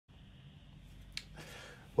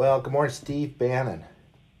Well, good morning, Steve Bannon.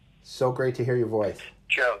 So great to hear your voice.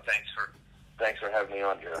 Joe, thanks for having me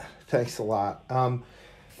on, Joe. Thanks a lot.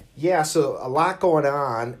 So a lot going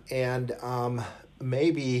on, and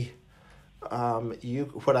maybe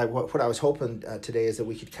what I was hoping today is that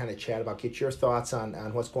we could kind of chat about, get your thoughts on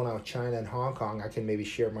what's going on with China and Hong Kong. I can maybe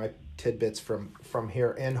share my tidbits from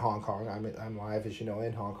here in Hong Kong. I'm live, as you know,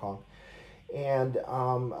 in Hong Kong, and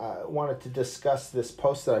I wanted to discuss this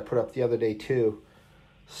post that I put up the other day too.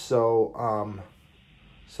 So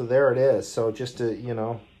there it is. So just to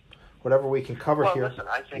whatever we can cover here. Listen,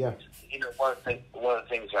 I think one of the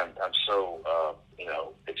things I'm so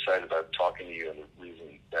excited about talking to you, and the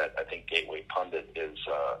reason that I think Gateway Pundit is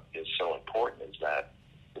so important is that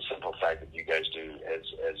the simple fact that you guys do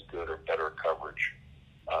as good or better coverage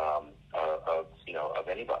of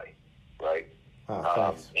anybody, right?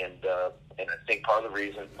 And I think part of the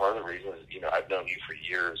reason is I've known you for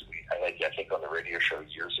years. I think on the radio show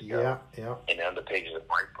years ago. Yeah. And on the pages of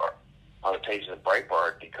Breitbart,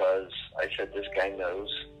 because I said this guy knows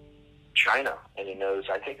China, and he knows.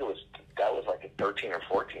 I think that was like at 13 or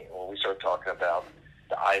 14 when we started talking about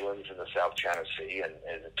the islands in the South China Sea, and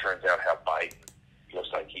it turns out how Biden looks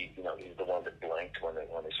like he's the one that blinked when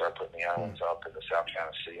they started putting the islands up in the South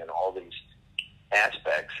China Sea, and all these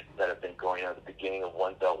aspects that have been going on at the beginning of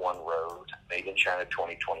One Belt, One Road, Made in China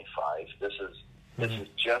 2025. This is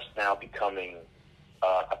just now becoming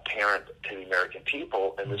apparent to the American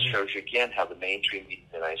people, and this shows you again how the mainstream media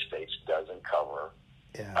in the United States doesn't cover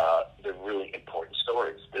the really important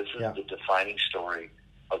stories. This is the defining story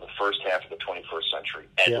of the first half of the 21st century,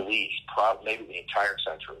 at least, maybe the entire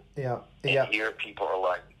century. And here people are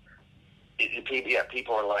like,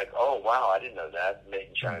 people are like, oh, wow, I didn't know that, Made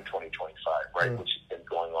in China 2025, right, which has been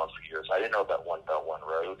going on for years. I didn't know about One Belt, One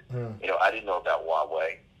Road. I didn't know about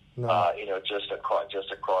Huawei. No. Just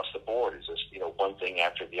across the board is just one thing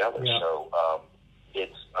after the other. Yeah. So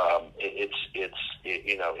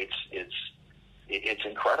it's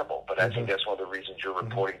incredible. But I think that's one of the reasons your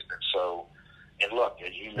reporting's been so. And look,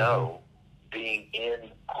 as you know, being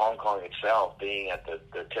in Hong Kong itself, being at the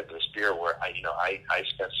tip of the spear, where I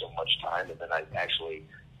spent so much time, and then I actually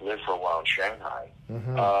lived for a while in Shanghai.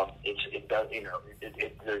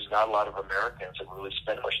 There's not a lot of Americans that really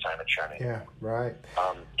spend much time in China. Yeah, right.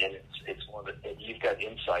 And it's one of the, you've got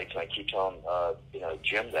insights, and I keep telling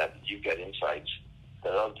Jim that you've got insights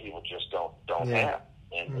that other people just don't have.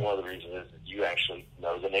 And one of the reasons is that you actually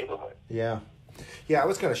know the neighborhood. Yeah, I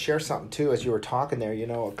was going to share something too as you were talking there.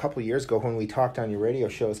 A couple of years ago when we talked on your radio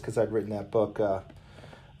shows, because I'd written that book.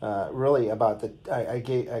 Really about I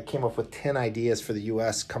came up with 10 ideas for the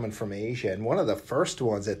U.S. coming from Asia, and one of the first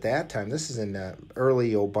ones at that time, this is in the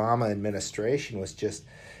early Obama administration, was just,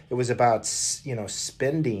 it was about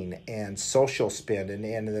spending and social spend, and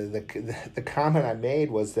the comment I made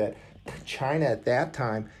was that China at that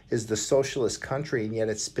time is the socialist country, and yet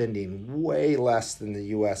it's spending way less than the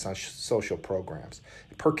U.S. on social programs.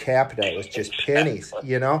 Per capita, it was just pennies,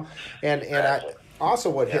 and I. Also,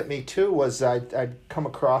 what hit me, too, was I'd come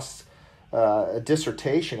across a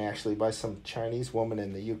dissertation, actually, by some Chinese woman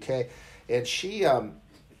in the UK, and she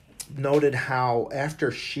noted how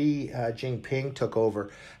after Xi Jinping took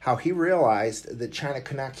over, how he realized that China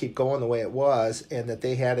could not keep going the way it was, and that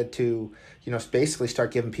they had to, basically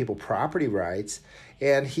start giving people property rights.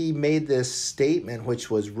 And he made this statement,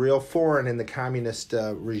 which was real foreign in the communist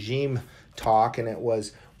regime talk, and it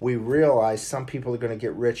was, we realize some people are going to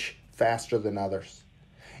get rich faster than others,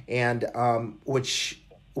 and which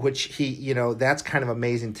he, that's kind of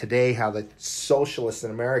amazing today how the socialists in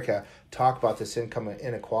America talk about this income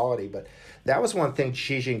inequality. But that was one thing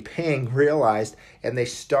Xi Jinping realized, and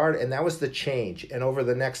and that was the change. And over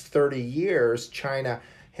the next 30 years, China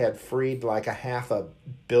had freed like 500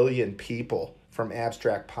 million people from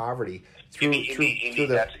abstract poverty You mean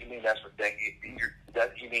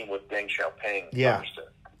what Deng Xiaoping understood?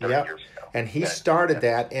 30 years ago. And he started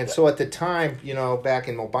that. And so at the time, back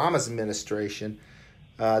in Obama's administration,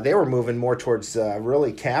 they were moving more towards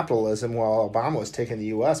really capitalism, while Obama was taking the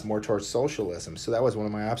U.S. more towards socialism. So that was one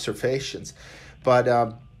of my observations. But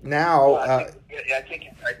now... I think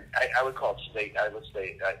I would call it state. I would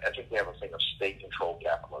say I think they have a thing of state-controlled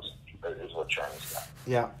capitalism is what China's got.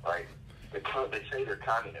 Yeah. Right? They say they're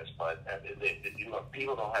communists, but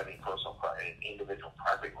people don't have any personal individual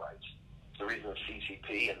property rights. The reason the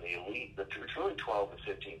CCP and the elite, it's really 12 to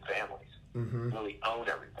 15 families, really own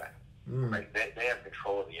everything. Right? They have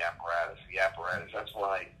control of the apparatus. That's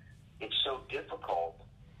why it's so difficult.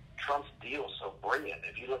 Trump's deal is so brilliant.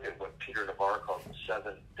 If you look at what Peter Navarro calls the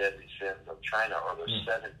 7 deadly sins of China, or the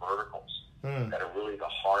 7 verticals that are really the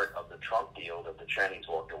heart of the Trump deal that the Chinese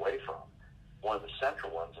walked away from, one of the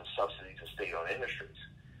central ones is subsidies to state-owned industries.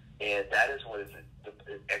 And that is what is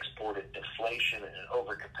exported deflation and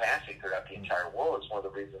overcapacity throughout the entire world. It's one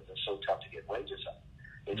of the reasons it's so tough to get wages up.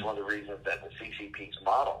 It's one of the reasons that the CCP's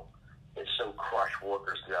model is so crushed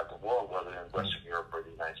workers throughout the world, whether in Western Europe or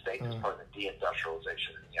the United States, as part of the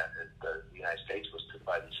deindustrialization in the United States was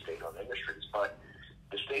by these state-owned industries. But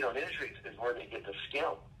the state-owned industries is where they get the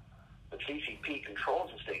skim. The CCP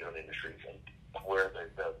controls the state-owned industries, and where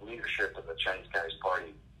the leadership of the Chinese Communist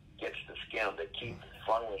Party gets the skim. They keep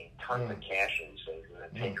funneling tons of cash in these things and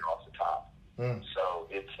then take it off the top. So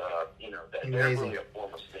it's, they're really a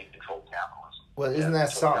form of state-controlled capitalism. Well, isn't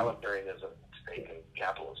that something? Totalitarianism, state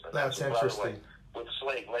capitalism. That's interesting. With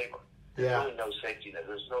slave labor, there's really no safety net.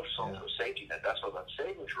 There's no social safety net. That's why the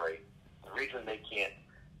savings rate, the reason they can't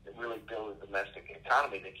really build a domestic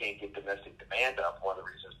economy, they can't get domestic demand up. One of the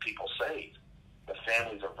reasons people save. The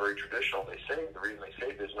families are very traditional. They save. The reason they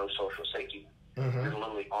save, there's no social safety net. You're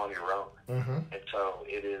literally on your own. And so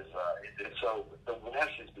it is, so the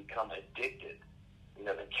West has become addicted.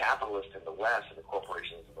 The capitalists in the West and the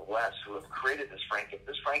corporations in the West who have created this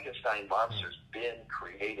Frankenstein monster has been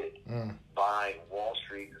created by Wall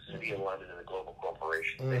Street, the City of London, and the global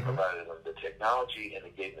corporations. They provided them the technology and they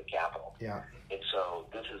gave them the capital. Yeah. And so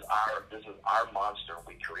this is our monster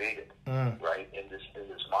we created, right? And this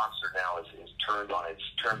monster now is turned on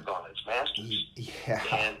its masters. Yeah.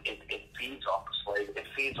 And it feeds off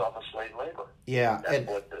of slave labor. Yeah. And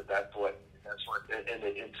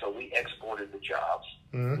so we exported the jobs,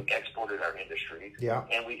 we exported our industries,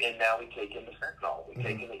 and now we take in the fentanyl, we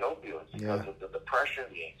take in the opioids because of the depression,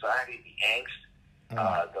 the anxiety, the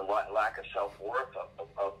angst, the lack of self-worth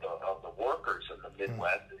of the workers in the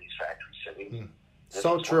Midwest in these factory cities.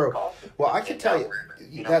 So true. Well, I can tell you, we're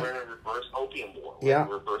in a reverse opium war.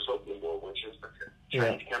 Reverse opium war, which is the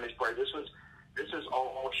Chinese Communist Party. This is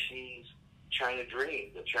all Xi's China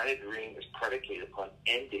dream. The China dream is predicated upon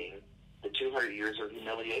ending the 200 years of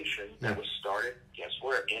humiliation that was started, guess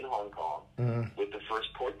where, in Hong Kong, with the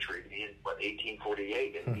first port treaty in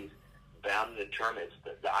 1848, and he's bound and determined.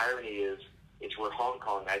 The irony is, it's where Hong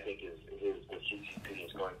Kong, I think, is the CCP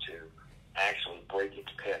is going to actually break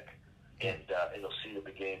its pick, and they'll see the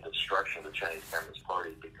beginning of the destruction of the Chinese Communist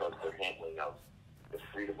Party because of their handling of the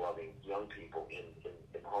freedom-loving young people in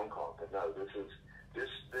Hong Kong. But no,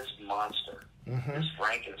 this monster, this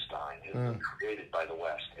Frankenstein, has been created by the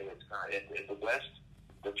West, and it's not. The West,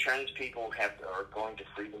 the Chinese people are going to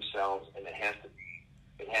free themselves, and it has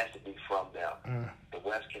to be from them. The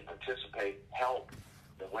West can participate, help.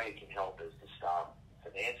 The way it can help is to stop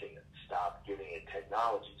financing it, stop giving it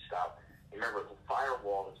technology, stop. Remember, the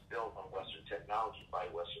firewall is built on Western technology by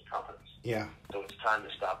Western companies. Yeah. So it's time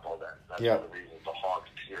to stop all that. That's one of the reasons the hogs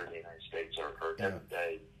here in the United States are every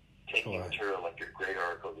day taking material like your great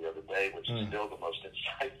article the other day, which is still the most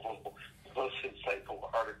insightful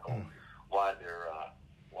article. Why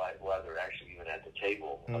they're actually even at the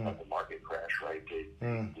table about the market crash, right?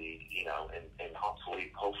 And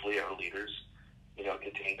hopefully our leaders,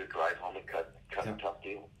 continue to drive home and cut a tough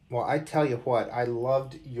deal. Well, I tell you what, I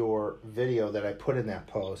loved your video that I put in that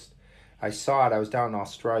post. I saw it. I was down in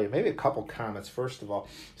Australia. Maybe a couple comments, first of all.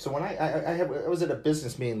 So when I was at a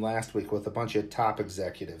business meeting last week with a bunch of top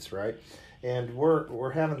executives, right? And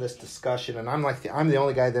we're having this discussion, and I'm the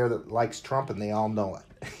only guy there that likes Trump, and they all know it,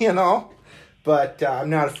 But I'm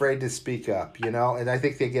not afraid to speak up, and I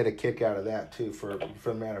think they get a kick out of that too, for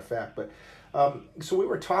the matter of fact. But so we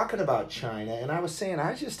were talking about China, and I was saying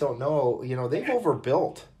I just don't know. They've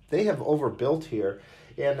overbuilt. They have overbuilt here.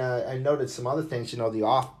 And I noted some other things, the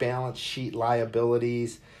off-balance sheet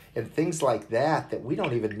liabilities and things like that we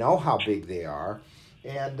don't even know how big they are.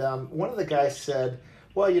 And one of the guys said,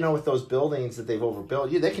 well, with those buildings that they've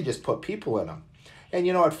overbuilt, they can just put people in them. And,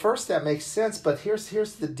 at first that makes sense, but here's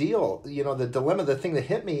the deal. The dilemma, the thing that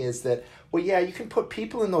hit me is that, well, yeah, you can put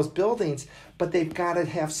people in those buildings, but they've got to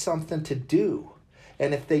have something to do.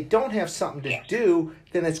 And if they don't have something to do,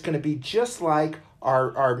 then it's going to be just like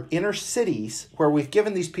our inner cities where we've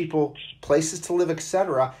given these people places to live,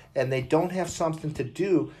 etc., and they don't have something to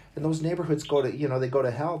do, and those neighborhoods go to, they go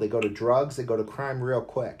to hell, they go to drugs, they go to crime real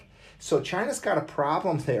quick. So China's got a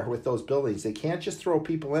problem there with those buildings. They can't just throw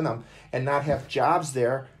people in them and not have jobs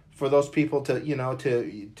there for those people to,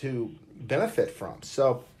 to benefit from.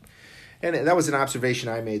 So, and that was an observation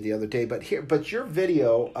I made the other day. But your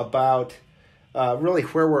video about really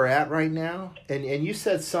where we're at right now, and you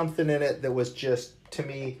said something in it that was just, to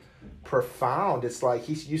me, profound. It's like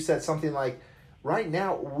you said something like, right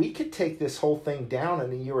now we could take this whole thing down,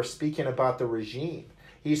 and you were speaking about the regime.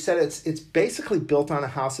 You said it's basically built on a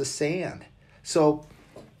house of sand. So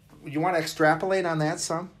you want to extrapolate on that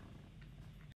some?